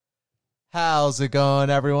How's it going,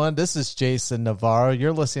 everyone? This is Jason Navarro.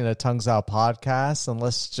 You're listening to Tongues Out Podcast, and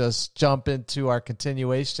let's just jump into our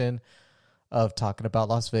continuation of talking about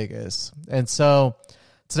Las Vegas. And so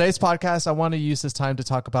today's podcast, I want to use this time to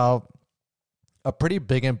talk about a pretty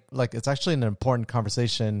big, it's actually an important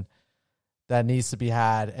conversation that needs to be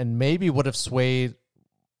had and maybe would have swayed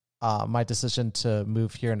my decision to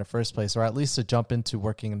move here in the first place, or at least to jump into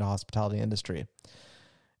working in the hospitality industry.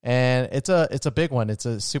 And it's a big one. It's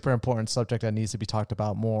a super important subject that needs to be talked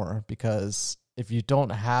about more, because if you don't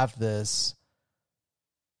have this,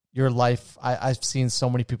 your life, I've seen so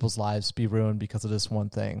many people's lives be ruined because of this one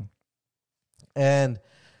thing. And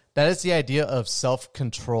that is the idea of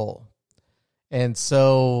self-control. And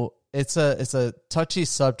so it's a touchy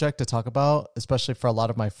subject to talk about, especially for a lot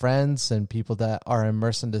of my friends and people that are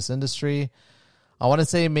immersed in this industry. I want to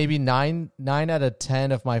say maybe nine out of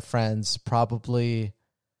 10 of my friends probably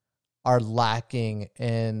are lacking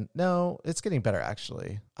in, no, it's getting better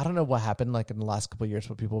actually. I don't know what happened like in the last couple of years,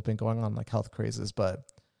 but people have been going on like health crazes,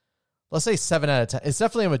 but let's say 7 out of 10, it's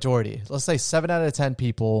definitely a majority. Let's say 7 out of 10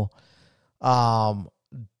 people are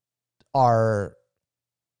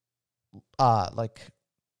like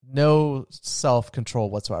no self-control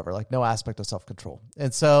whatsoever, like no aspect of self-control.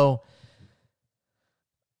 And so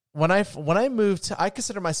when I moved, I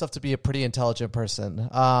consider myself to be a pretty intelligent person.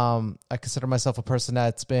 I consider myself a person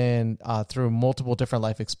that's been through multiple different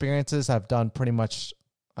life experiences. I've done pretty much,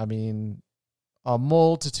 a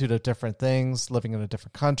multitude of different things, living in a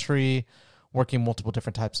different country, working multiple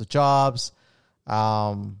different types of jobs,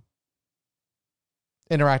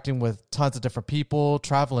 interacting with tons of different people,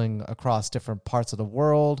 traveling across different parts of the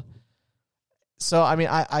world. So,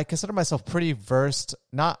 I consider myself pretty versed.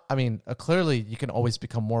 Clearly you can always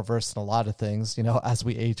become more versed in a lot of things. You know, as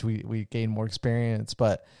we age, we gain more experience.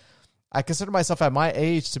 But I consider myself at my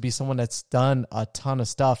age to be someone that's done a ton of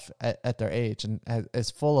stuff at their age and is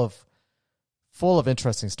full of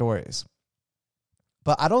interesting stories.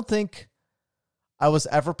 But I don't think I was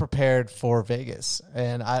ever prepared for Vegas.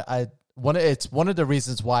 And it's one of the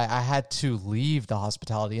reasons why I had to leave the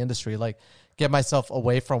hospitality industry, like get myself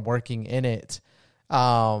away from working in it.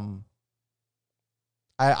 I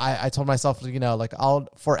told myself, like I'll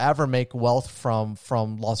forever make wealth from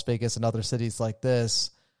Las Vegas and other cities like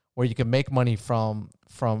this, where you can make money from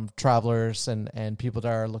travelers and people that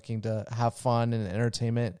are looking to have fun and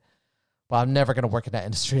entertainment. But I'm never going to work in that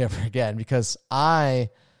industry ever again, because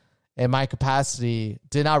I, in my capacity,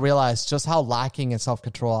 did not realize just how lacking in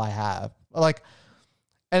self-control I have.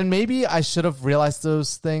 And maybe I should have realized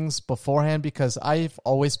those things beforehand, because I've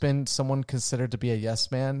always been someone considered to be a yes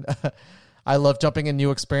man. I love jumping in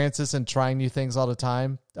new experiences and trying new things all the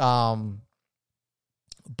time.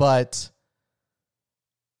 But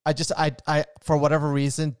I for whatever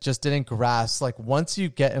reason, just didn't grasp, like once you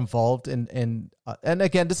get involved in and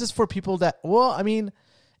again, this is for people that,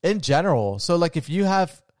 in general. So like if you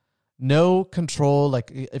have no control, like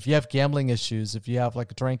if you have gambling issues, if you have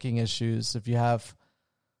like drinking issues, if you have,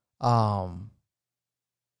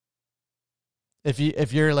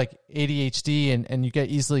 if you're like ADHD and you get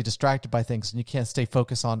easily distracted by things and you can't stay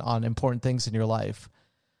focused on important things in your life,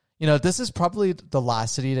 this is probably the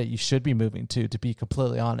last city that you should be moving to be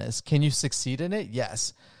completely honest. Can you succeed in it?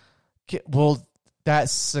 Yes. Will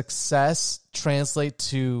that success translate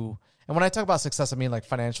to, and when I talk about success, I mean like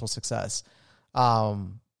financial success.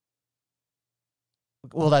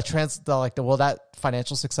 Will that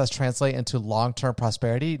financial success translate into long-term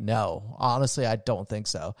prosperity? No, honestly, I don't think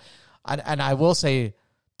so. And I will say,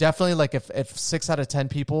 definitely, like if 6 out of 10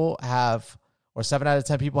 people have, or 7 out of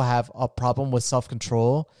 10 people have a problem with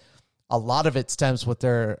self-control, a lot of it stems with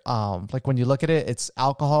their, like when you look at it, it's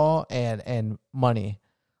alcohol and money.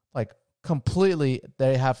 Like completely,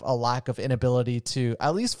 they have a lack of inability to,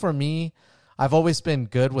 at least for me, I've always been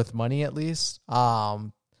good with money at least.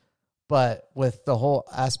 But with the whole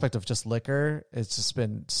aspect of just liquor, it's just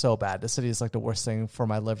been so bad. The city is like the worst thing for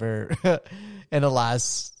my liver in the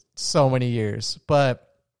last so many years. And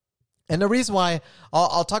the reason why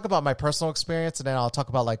I'll talk about my personal experience, and then I'll talk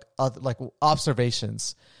about like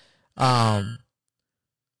observations. There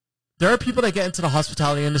are people that get into the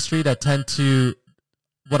hospitality industry that tend to,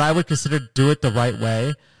 what I would consider, do it the right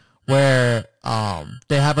way, where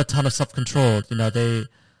they have a ton of self-control.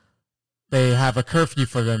 They have a curfew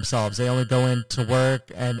for themselves. They only go into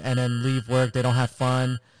work and then leave work. They don't have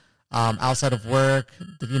fun outside of work.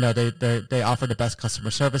 They offer the best customer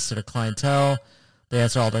service to their clientele. They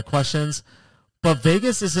answer all their questions. But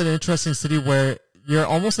Vegas is an interesting city where you're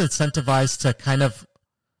almost incentivized to kind of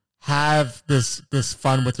have this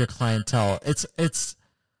fun with your clientele. It's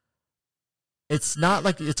not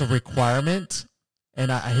like it's a requirement,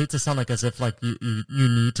 and I hate to sound like as if like you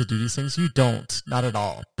need to do these things. You don't, not at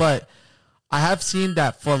all. But I have seen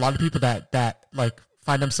that for a lot of people that like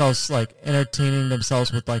find themselves like entertaining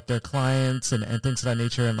themselves with like their clients and things of that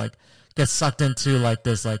nature, and like get sucked into like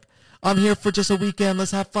this like, I'm here for just a weekend,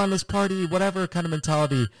 let's have fun, let's party, whatever kind of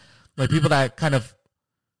mentality. Like people that kind of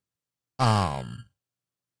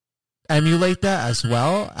emulate that as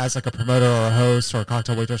well as like a promoter or a host or a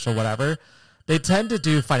cocktail waitress or whatever, they tend to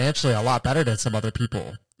do financially a lot better than some other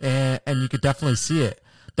people. And you could definitely see it.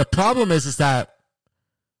 The problem is that,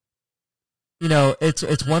 you know,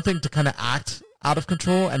 it's one thing to kind of act out of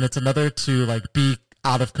control, and it's another to like be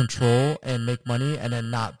out of control and make money and then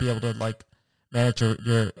not be able to like manage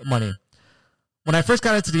your money. When I first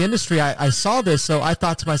got into the industry, I saw this, so I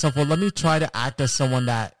thought to myself, well, let me try to act as someone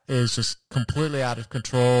that is just completely out of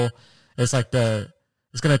control. It's like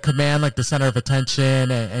it's going to command like the center of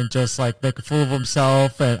attention and just like make a fool of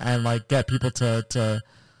himself and like get people to,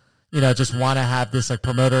 you know, just want to have this like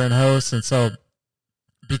promoter and host. And so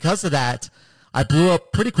because of that, I blew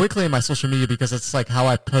up pretty quickly in my social media because it's like how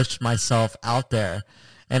I pushed myself out there.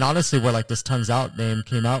 And honestly, where like this Tongues Out name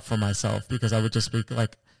came out for myself, because I would just be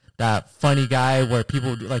like that funny guy where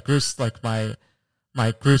people like groups, like my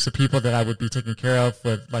groups of people that I would be taking care of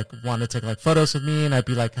would like want to take like photos with me, and I'd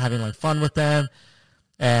be like having like fun with them,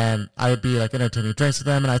 and I would be like entertaining drinks with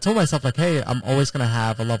them. And I told myself like, hey, I'm always going to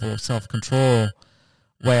have a level of self-control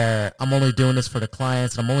where I'm only doing this for the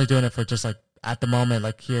clients, and I'm only doing it for just like at the moment,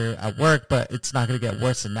 like here at work, but it's not going to get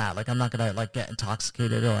worse than that. Like I'm not going to like get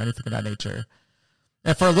intoxicated or anything of that nature.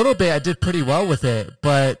 And for a little bit, I did pretty well with it,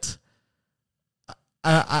 but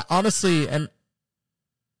I honestly, and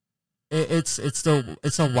it's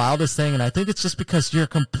the wildest thing, and I think it's just because you're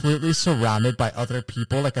completely surrounded by other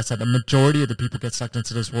people. Like I said, the majority of the people get sucked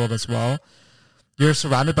into this world as well. You're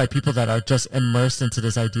surrounded by people that are just immersed into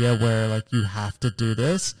this idea where like you have to do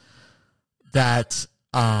this, that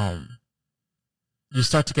you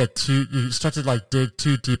start to like dig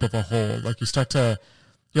too deep of a hole. Like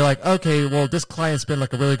you're like, okay, well, this client's been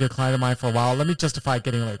like a really good client of mine for a while. Let me justify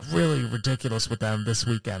getting like really ridiculous with them this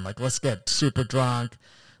weekend. Like, let's get super drunk.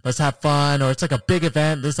 Let's have fun. Or it's like a big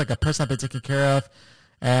event. This is like a person I've been taking care of,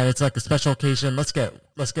 and it's like a special occasion. Let's get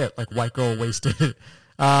like white girl wasted.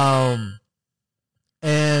 And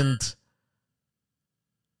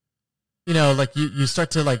you know, like you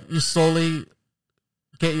start to like, you slowly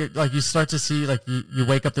get you start to see, like you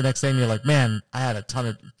wake up the next day and you're like, man, I had a ton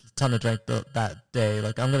of drink that day.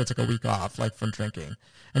 Like I'm going to take a week off like from drinking.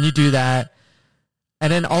 And you do that.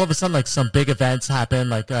 And then all of a sudden, like some big events happen.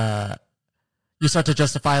 Like, you start to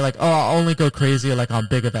justify like, oh, I'll only go crazy like on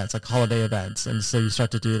big events, like holiday events. And so you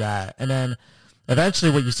start to do that. And then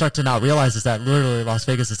eventually what you start to not realize is that literally Las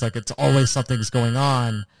Vegas is like, it's always something's going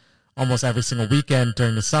on almost every single weekend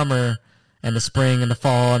during the summer and the spring and the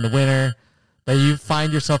fall and the winter, that you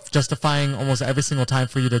find yourself justifying almost every single time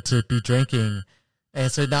for you to be drinking.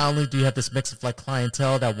 And so not only do you have this mix of like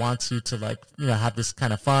clientele that wants you to like, you know, have this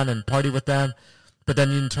kind of fun and party with them, but then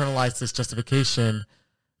you internalize this justification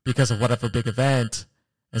because of whatever big event.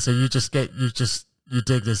 And so you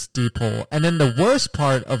dig this deep hole. And then the worst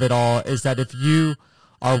part of it all is that if you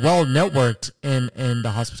are well networked in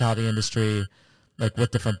the hospitality industry, like with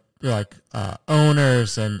different like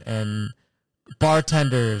owners and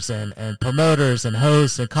bartenders and promoters and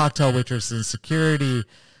hosts and cocktail waitresses and security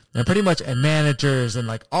and pretty much and managers and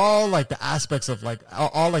like all like the aspects of like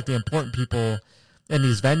all like the important people in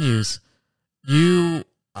these venues, you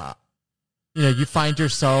find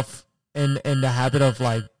yourself in the habit of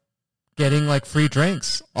like getting like free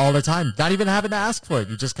drinks all the time, not even having to ask for it.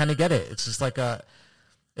 You just kind of get it. It's just like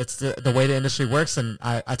it's the way the industry works. And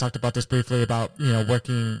I talked about this briefly about, you know,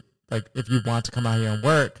 working, like if you want to come out here and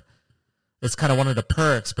work, it's kind of one of the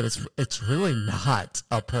perks, but it's really not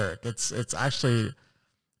a perk. It's actually,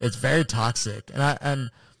 it's very toxic.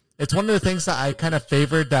 And it's one of the things that I kind of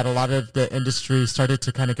favored that a lot of the industry started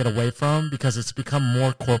to kind of get away from, because it's become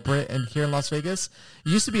more corporate here in Las Vegas. It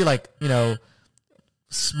used to be like, you know,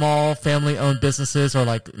 small family owned businesses, or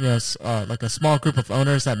like, you know, like a small group of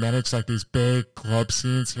owners that manage like these big club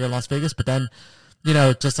scenes here in Las Vegas. But then, you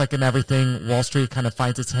know, just like in everything, Wall Street kind of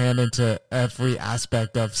finds its hand into every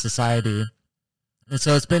aspect of society. And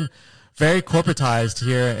so it's been very corporatized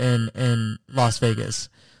here in Las Vegas.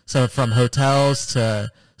 So from hotels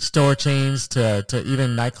to store chains to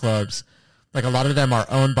even nightclubs, like a lot of them are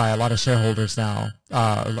owned by a lot of shareholders now,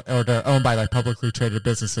 or they're owned by like publicly traded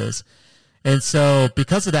businesses. And so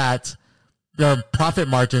because of that, their profit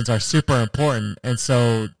margins are super important. And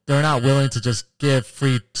so they're not willing to just give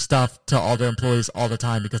free stuff to all their employees all the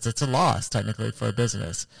time, because it's a loss technically for a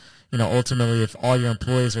business. ultimately if all your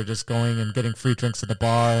employees are just going and getting free drinks at the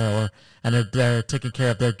bar and they're taking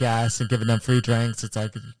care of their guests and giving them free drinks, it's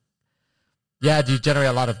like, yeah, do you generate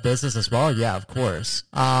a lot of business as well? Yeah, of course.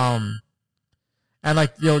 And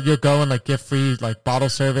like you'll go and like give free like bottle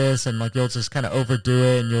service, and like you'll just kind of overdo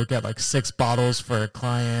it, and you'll get like 6 bottles for a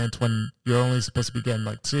client when you're only supposed to be getting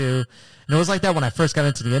like 2. And it was like that when I first got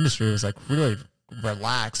into the industry. It was like really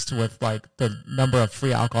relaxed with like the number of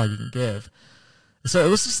free alcohol you can give. So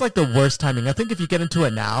it was just like the worst timing. I think if you get into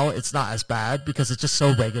it now, it's not as bad because it's just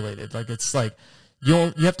so regulated. Like it's like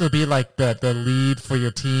you have to be like the lead for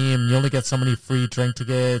your team. You only get so many free drink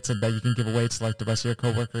tickets and that you can give away to like the rest of your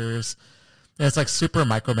coworkers. And it's like super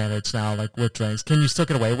micromanaged now, like with drinks. Can you still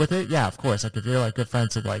get away with it? Yeah, of course. Like if you're like good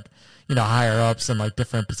friends with like, higher ups and like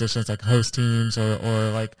different positions like host teams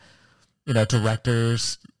or like,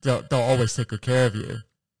 directors, they'll always take good care of you.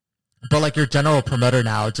 But like your general promoter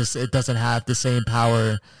now, it doesn't have the same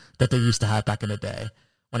power that they used to have back in the day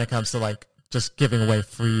when it comes to like just giving away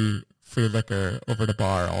free liquor over the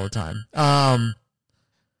bar all the time.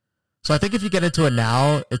 So I think if you get into it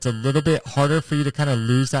now, it's a little bit harder for you to kind of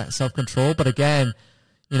lose that self-control. But again,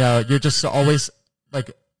 you're just always like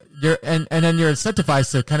and then you're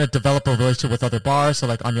incentivized to kind of develop a relationship with other bars. So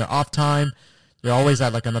like on your off time, you're always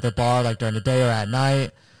at like another bar, like during the day or at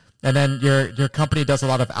night. And then your company does a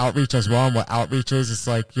lot of outreach as well. And what outreach is, it's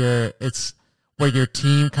like it's where your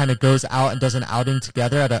team kind of goes out and does an outing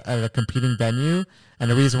together at a competing venue. And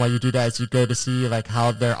the reason why you do that is you go to see like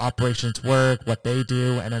how their operations work, what they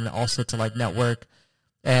do, and then also to like network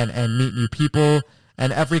and meet new people.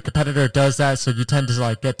 And every competitor does that, so you tend to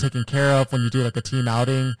like get taken care of when you do like a team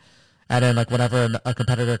outing. And then like whenever a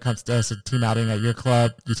competitor comes to us a team outing at your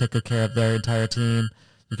club, you take good care of their entire team.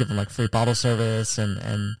 You give them like free bottle service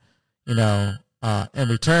and in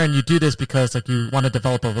return, you do this because like you want to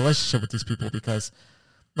develop a relationship with these people because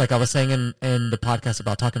like I was saying in the podcast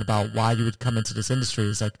about talking about why you would come into this industry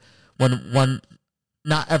is like when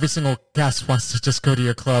not every single guest wants to just go to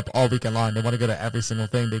your club all weekend long. They want to go to every single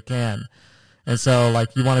thing they can. And so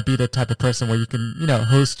like you want to be the type of person where you can,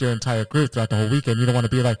 host your entire group throughout the whole weekend. You don't want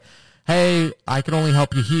to be like, hey, I can only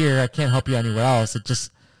help you here. I can't help you anywhere else.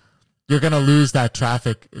 You're going to lose that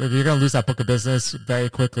traffic. You're going to lose that book of business very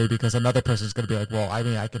quickly because another person is going to be like, well, I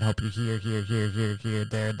mean, I can help you here,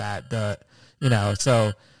 there, that,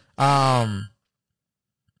 so,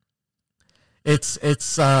 it's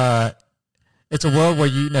a world where,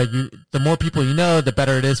 the more people the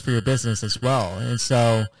better it is for your business as well. And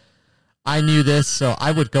so I knew this, so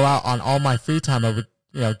I would go out on all my free time. I would,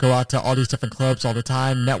 go out to all these different clubs all the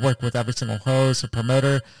time, network with every single host or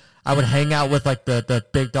promoter. I would hang out with like the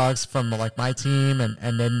big dogs from like my team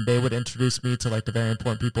and then they would introduce me to like the very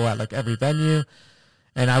important people at like every venue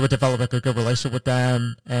and I would develop like a good relationship with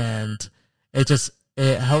them and it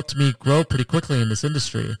helped me grow pretty quickly in this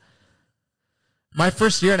industry. My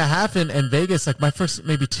first year and a half in Vegas, like my first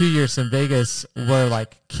maybe 2 years in Vegas were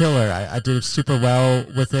like killer. I did super well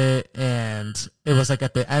with it and it was like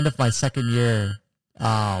at the end of my second year,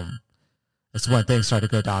 it's when things started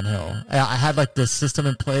to go downhill. I had like this system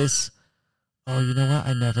in place. Oh, you know what?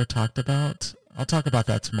 I never talked about. I'll talk about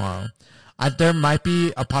that tomorrow. There might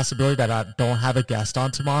be a possibility that I don't have a guest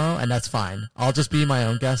on tomorrow, and that's fine. I'll just be my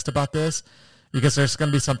own guest about this because there's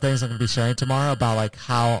going to be some things I'm going to be sharing tomorrow about like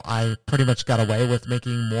how I pretty much got away with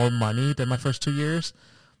making more money than my first 2 years,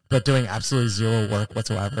 but doing absolutely zero work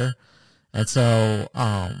whatsoever. And so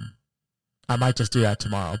I might just do that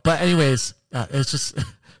tomorrow. But anyways, it's just...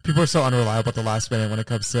 People are so unreliable at the last minute when it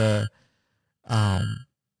comes to,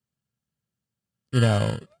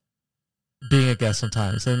 being a guest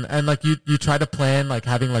sometimes. And like you try to plan like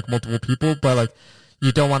having like multiple people, but like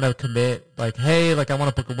you don't want to commit like, hey, like I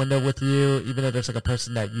want to book a window with you, even though there's like a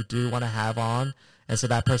person that you do want to have on. And so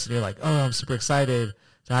that person, you're like, oh, I'm super excited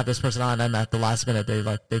to have this person on. And at the last minute,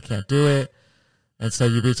 they can't do it. And so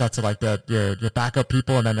you reach out to like your backup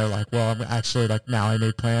people and then they're like, well, I'm actually like now I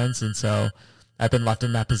made plans. And so I've been left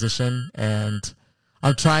in that position and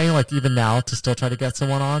I'm trying like even now to still try to get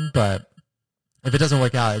someone on, but if it doesn't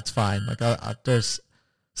work out, it's fine. Like there's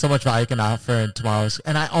so much value I can offer in tomorrow's.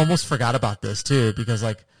 And I almost forgot about this too, because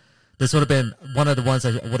like this would have been one of the ones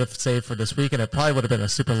I would have saved for this week and it probably would have been a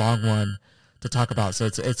super long one to talk about. So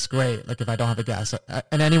it's great. Like if I don't have a guest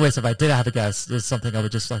and anyways, if I did have a guest, it's something I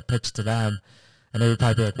would just like pitch to them and they would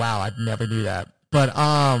probably be like, wow, I never knew that. But,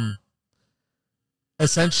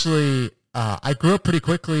 essentially, I grew up pretty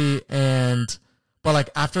quickly but like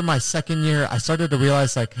after my second year, I started to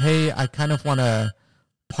realize like, hey, I kind of want to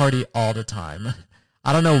party all the time.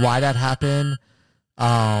 I don't know why that happened.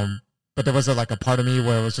 But there was like a part of me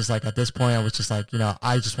where it was just like, at this point, I was just like,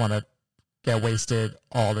 I just want to get wasted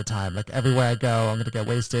all the time. Like everywhere I go, I'm going to get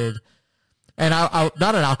wasted. And I'm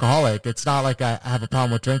not an alcoholic. It's not like I have a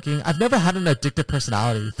problem with drinking. I've never had an addictive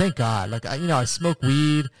personality. Thank God. Like, I smoke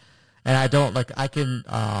weed and I don't like, I can,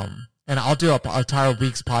 and I'll do a entire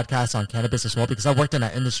week's podcast on cannabis as well, because I worked in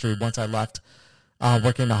that industry once I left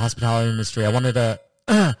working in the hospitality industry. I wanted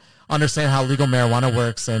to understand how legal marijuana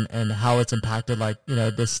works and how it's impacted, like,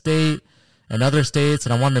 the state and other states.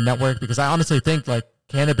 And I wanted to network, because I honestly think like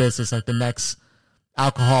cannabis is like the next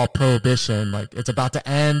alcohol prohibition. Like it's about to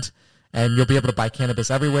end and you'll be able to buy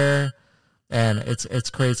cannabis everywhere. And it's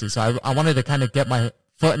crazy. So I wanted to kind of get my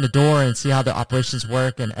foot in the door and see how the operations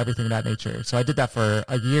work and everything of that nature. So I did that for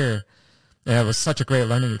a year, and it was such a great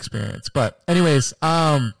learning experience. But anyways,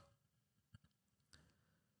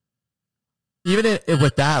 even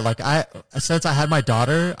with that, like since I had my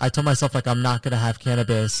daughter, I told myself like I'm not going to have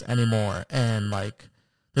cannabis anymore. And like,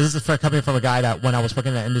 this is coming from a guy that when I was working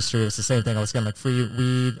in the industry, it was the same thing. I was getting like free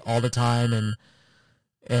weed all the time.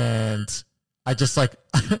 And I just like,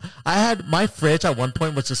 I had my fridge at one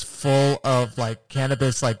point was just full of like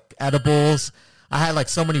cannabis, like edibles. I had like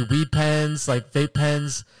so many weed pens, like vape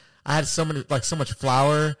pens. I had so much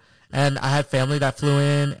flour, and I had family that flew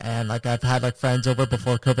in, and like I've had like friends over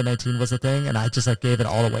before COVID-19 was a thing, and I just like gave it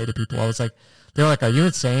all away to people. I was like, they were like, "Are you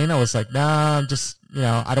insane?" I was like, "Nah, I'm just,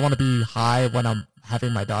 I don't want to be high when I'm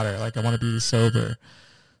having my daughter. Like I want to be sober."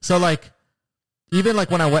 So like, even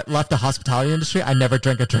like when I left the hospitality industry, I never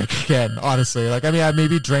drank a drink again, honestly. Like, I mean, I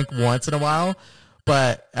maybe drank once in a while,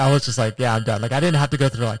 but I was just like, yeah, I'm done. Like I didn't have to go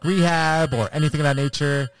through like rehab or anything of that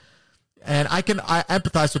nature. And I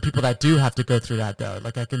empathize with people that do have to go through that though.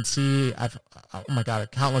 Like I can see, oh my God, a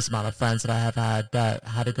countless amount of friends that I have had that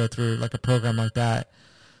had to go through like a program like that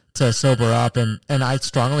to sober up. And I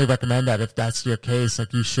strongly recommend that if that's your case,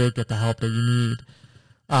 like you should get the help that you need.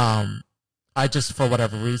 I just, for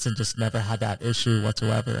whatever reason, just never had that issue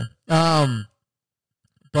whatsoever.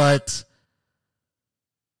 But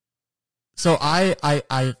so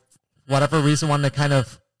I whatever reason wanted to kind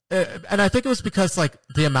of, and I think it was because like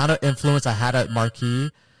the amount of influence I had at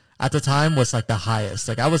Marquee at the time was like the highest.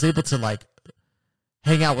 Like I was able to like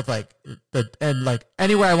hang out with like and like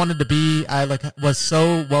anywhere I wanted to be. I like was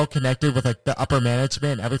so well connected with like the upper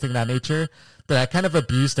management and everything of that nature that I kind of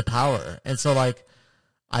abused the power. And so like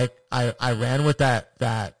I ran with that,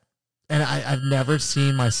 and I've never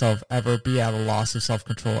seen myself ever be at a loss of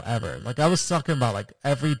self-control ever. Like I was talking about like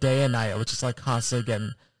every day and night, I was just like constantly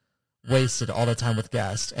getting wasted all the time with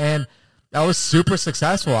guests. And I was super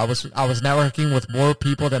successful. I was networking with more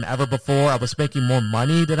people than ever before. I was making more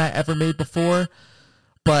money than I ever made before.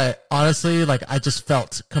 But honestly, like I just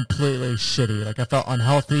felt completely shitty. Like I felt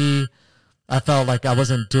unhealthy. I felt like I was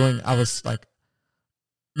like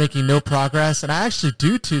making no progress. And I actually,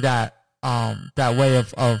 due to that way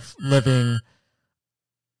of living,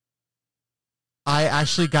 I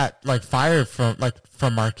actually got like fired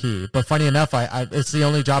from Marquee. But funny enough, I it's the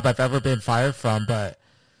only job I've ever been fired from. But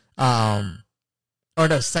or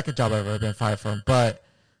no, second job I've ever been fired from. But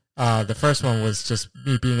the first one was just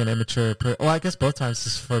me being an immature. Well, I guess both times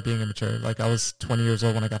just for being immature. Like I was 20 years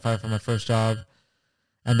old when I got fired from my first job,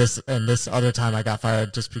 and this other time I got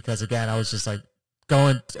fired just because again I was just like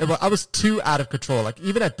I was too out of control. Like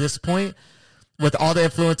even at this point, with all the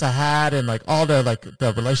influence I had and like all the like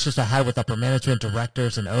the relationships I had with upper management,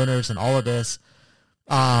 directors and owners and all of this,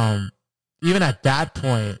 even at that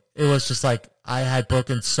point, it was just like I had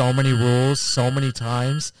broken so many rules so many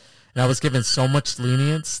times, and I was given so much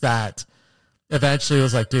lenience that eventually it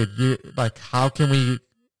was like, dude, you like, how can we,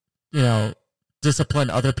 discipline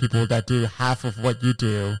other people that do half of what you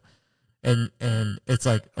do? And it's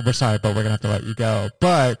like, we're sorry, but we're gonna have to let you go.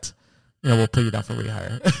 But we'll put you down for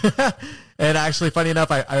rehire. And actually, funny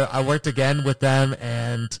enough, I worked again with them,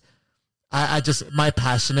 and I just, my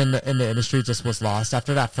passion in the industry just was lost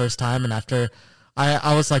after that first time. And after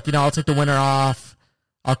I was like, I'll take the winter off.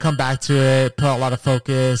 I'll come back to it, put a lot of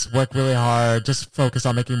focus, work really hard, just focus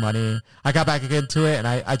on making money. I got back into it, and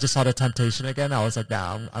I just saw the temptation again. I was like,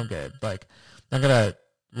 nah, I'm good. Like, I'm gonna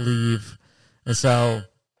leave. And so,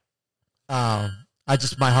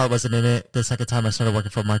 my heart wasn't in it the second time I started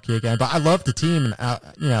working for Marquee again. But I love the team,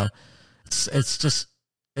 and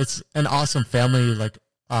it's an awesome family like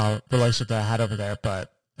relationship that I had over there,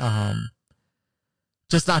 but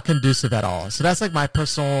just not conducive at all. So that's like my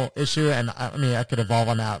personal issue, and I mean I could evolve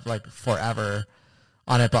on that like forever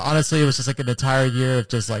on it. But honestly, it was just like an entire year of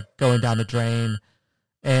just like going down the drain.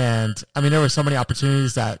 And I mean, there were so many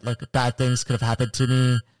opportunities that like bad things could have happened to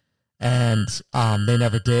me, and they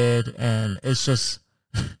never did. And it's just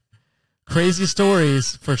crazy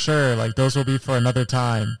stories for sure. Like those will be for another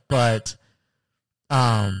time. But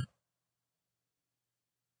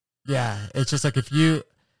yeah, it's just like if you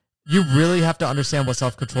really have to understand what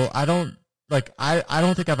self-control. I don't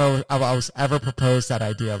think I was ever proposed that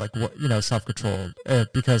idea, like what, self-control,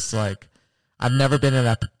 because like I've never been in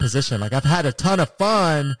that position. Like I've had a ton of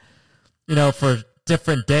fun, for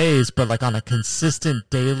different days, but like on a consistent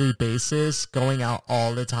daily basis, going out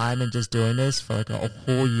all the time and just doing this for like a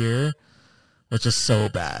whole year was just so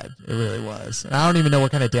bad. It really was. And I don't even know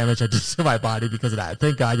what kind of damage I did to my body because of that.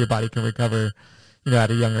 Thank God your body can recover,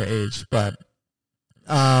 at a younger age. But,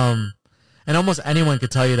 and almost anyone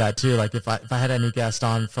could tell you that too. Like if I had any guest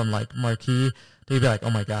on from like Marquee, they'd be like, oh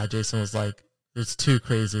my God, Jason was like, it's too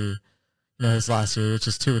crazy. His last year, it's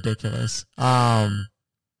just too ridiculous.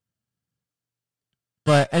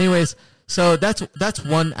 But anyways, so that's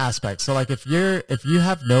one aspect. So like if you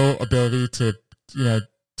have no ability to,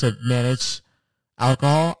 to manage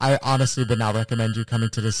alcohol, I honestly would not recommend you coming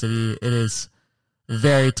to the city. It is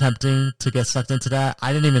very tempting to get sucked into that.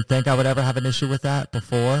 I didn't even think I would ever have an issue with that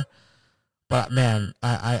before. But man,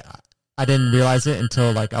 I didn't realize it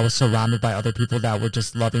until like I was surrounded by other people that were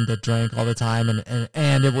just loving to drink all the time,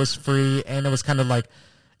 and it was free, and it was kind of like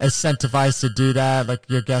incentivized to do that. Like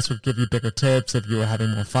your guests would give you bigger tips if you were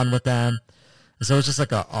having more fun with them. And so it was just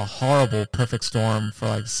like a horrible perfect storm for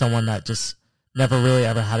like someone that just never really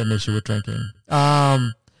ever had an issue with drinking.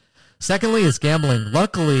 Secondly is gambling.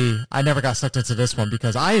 Luckily, I never got sucked into this one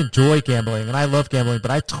because I enjoy gambling and I love gambling, but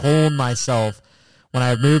I told myself when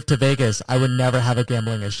I moved to Vegas, I would never have a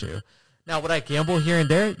gambling issue. Now, would I gamble here and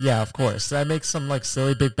there? Yeah, of course. Did I make some like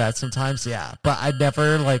silly big bets sometimes? Yeah, but I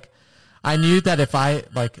never I knew that if I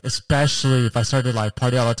especially if I started like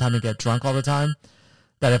party all the time and get drunk all the time,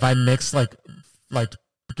 that if I mixed like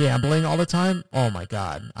gambling all the time, oh my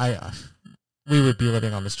God, we would be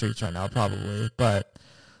living on the streets right now probably. But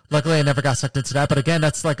luckily I never got sucked into that. But again,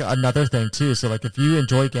 that's like another thing too. So like if you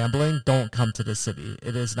enjoy gambling, don't come to this city.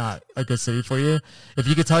 It is not a good city for you. If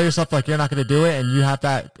you could tell yourself like you're not going to do it and you have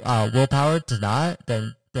that willpower to not,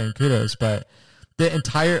 then kudos. But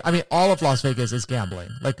all of Las Vegas is gambling.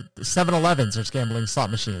 Like 7-Elevens, there's gambling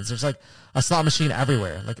slot machines. There's like a slot machine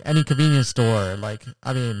everywhere. Like any convenience store.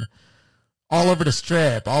 All over the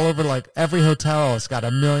strip, all over like every hotel. It's got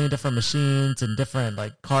a million different machines and different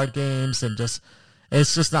like card games, and it's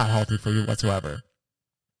just not healthy for you whatsoever.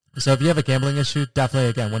 So if you have a gambling issue, definitely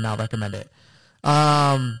again would not recommend it.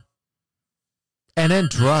 And then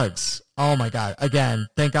drugs. Oh my God. Again,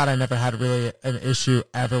 thank God I never had really an issue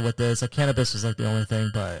ever with this. Like cannabis was like the only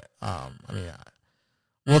thing, but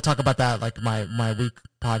we'll talk about that like my week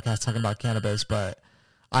podcast talking about cannabis, but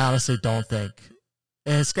I honestly don't think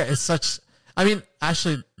it's such.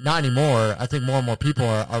 Actually not anymore. I think more and more people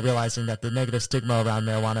are realizing that the negative stigma around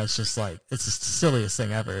marijuana is just like, it's the silliest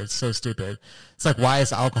thing ever. It's so stupid. It's like, why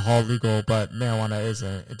is alcohol legal, but marijuana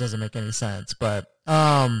isn't? It doesn't make any sense. But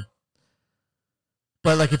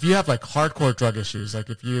like if you have like hardcore drug issues,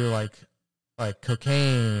 like if you like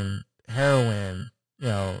cocaine, heroin,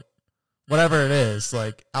 whatever it is,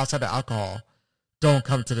 like outside of alcohol, don't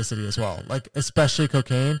come to the city as well. Like especially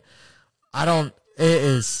cocaine. It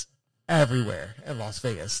is everywhere in Las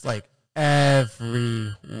Vegas, like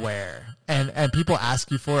everywhere, and people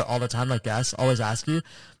ask you for it all the time. Like guests always ask you,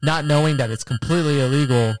 not knowing that it's completely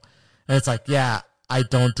illegal, and it's like, yeah, I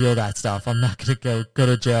don't deal that stuff. I'm not gonna go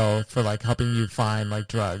to jail for like helping you find like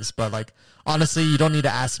drugs. But like honestly, you don't need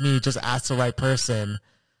to ask me. Just ask the right person,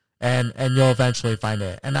 and you'll eventually find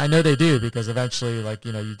it. And I know they do, because eventually, like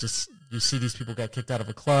you see these people get kicked out of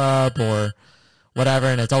a club or whatever,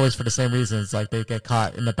 and it's always for the same reasons. Like they get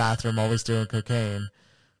caught in the bathroom always doing cocaine.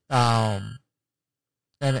 And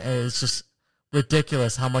it's just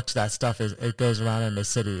ridiculous how much that stuff it goes around in the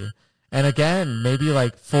city. And again, maybe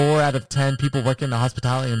like 4 out of 10 people working in the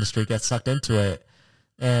hospitality industry get sucked into it,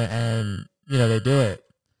 and they do it,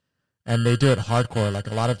 and they do it hardcore.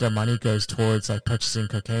 Like a lot of their money goes towards like purchasing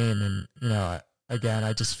cocaine, and again,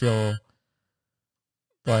 I just feel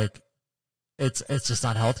like it's just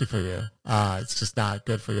not healthy for you. It's just not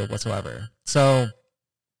good for you whatsoever. So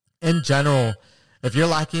in general, if you're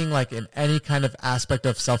lacking like in any kind of aspect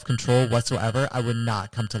of self-control whatsoever, I would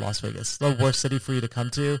not come to Las Vegas. It's the worst city for you to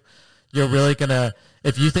come to. You're really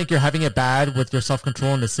if you think you're having it bad with your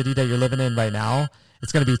self-control in the city that you're living in right now,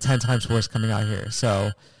 it's going to be 10 times worse coming out here.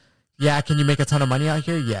 So yeah, can you make a ton of money out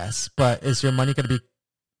here? Yes. But is your money going to be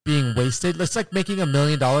being wasted? It's like making $1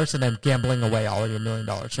 million and then gambling away all of your $1 million,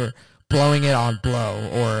 or blowing it on blow,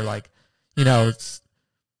 or like, it's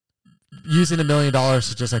using $1 million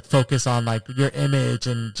to just like focus on like your image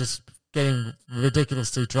and just getting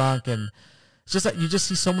ridiculously drunk. And it's just that you just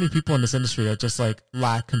see so many people in this industry that just like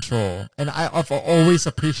lack control. And I've always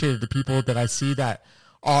appreciated the people that I see that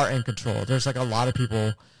are in control. There's like a lot of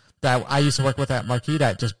people that I used to work with at Marquee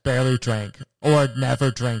that just barely drank or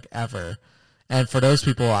never drank ever. And for those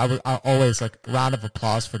people, I always like round of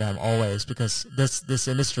applause for them always, because this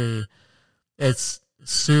industry, it's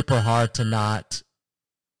super hard to not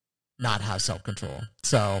have self-control.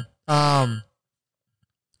 So,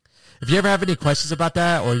 if you ever have any questions about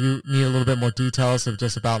that, or you need a little bit more details of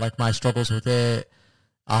just about like my struggles with it,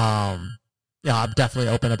 I'm definitely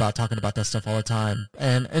open about talking about that stuff all the time.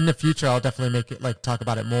 And in the future, I'll definitely make it like talk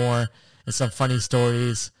about it more and some funny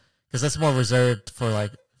stories, because that's more reserved for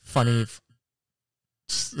like funny,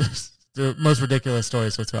 the most ridiculous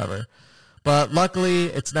stories whatsoever. But luckily,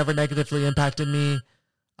 it's never negatively impacted me.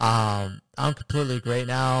 I'm completely great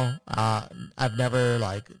now. I've never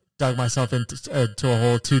like dug myself into a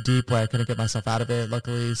hole too deep where I couldn't get myself out of it,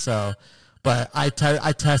 luckily. So, but I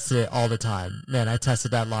tested it all the time. Man, I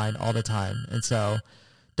tested that line all the time. And so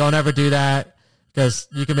don't ever do that, because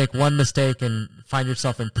you can make one mistake and find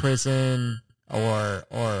yourself in prison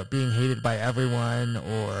or being hated by everyone,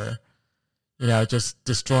 or, just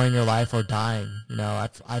destroying your life or dying.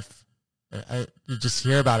 You just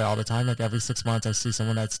hear about it all the time. Like every 6 months I see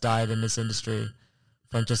someone that's died in this industry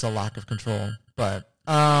from just a lack of control. But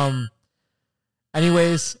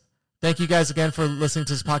anyways, thank you guys again for listening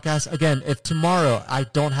to this podcast. Again, if tomorrow I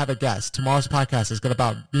don't have a guest, tomorrow's podcast is going to be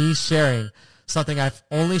about me sharing something I've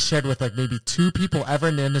only shared with like maybe 2 people ever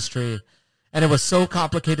in the industry. And it was so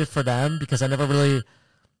complicated for them because I never really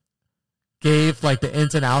gave like the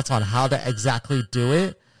ins and outs on how to exactly do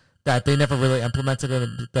it, that they never really implemented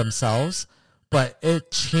it themselves. But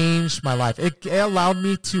it changed my life. It allowed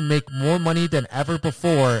me to make more money than ever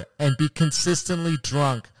before and be consistently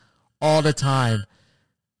drunk all the time.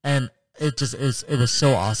 And it was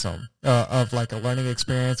so awesome of like a learning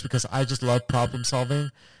experience, because I just love problem solving,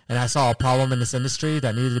 and I saw a problem in this industry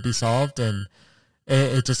that needed to be solved, and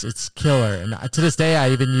it's killer. And to this day,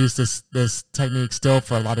 I even use this technique still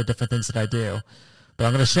for a lot of different things that I do. But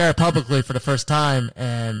I'm going to share it publicly for the first time,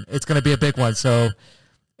 and it's going to be a big one. So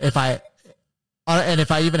if I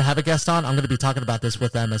even have a guest on, I'm going to be talking about this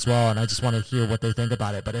with them as well, and I just want to hear what they think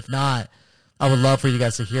about it. But if not, I would love for you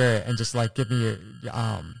guys to hear it and just like give me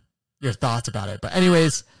your thoughts about it. But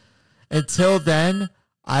anyways, until then,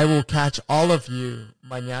 I will catch all of you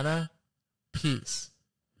mañana. Peace.